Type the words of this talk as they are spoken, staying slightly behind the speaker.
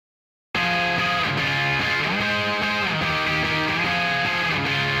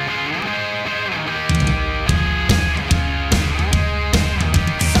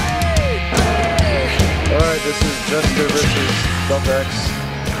Alright, this is Jester versus DeltaX.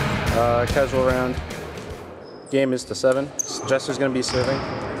 Casual round. Game is to 7. Jester's gonna be serving.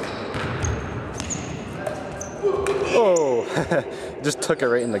 Oh! Just took it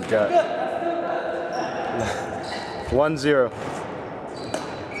right in the gut. 1-0.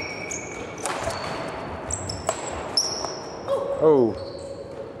 Oh.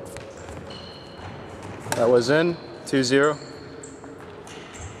 That was in. 2-0.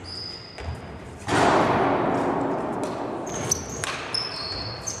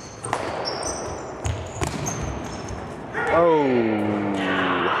 Oh,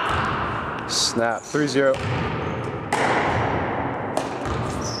 snap, 3-0.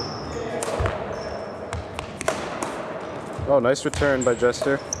 Oh, nice return by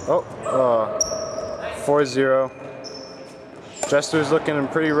Jester. Oh, 4-0. Jester's looking in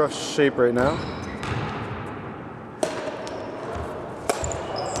pretty rough shape right now.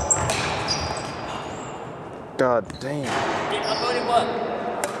 God damn. Is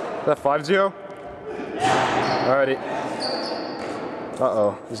that 5-0? Alrighty.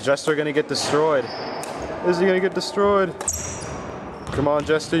 Uh-oh. Is Jester gonna get destroyed? Is he gonna get destroyed? Come on,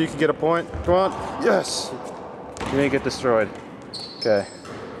 Jester, you can get a point. Come on. Yes! You're gonna get destroyed. Okay.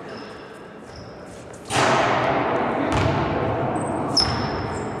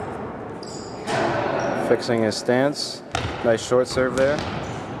 Fixing his stance. Nice short serve there.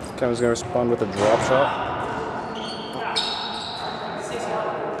 Kevin's gonna respond with a drop shot.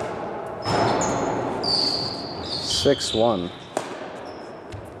 6-1.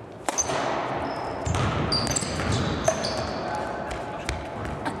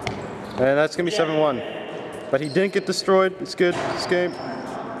 And that's gonna be 7-1. But he didn't get destroyed. It's good. This game.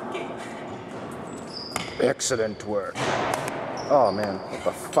 Excellent work. Oh man, what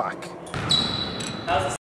the fuck?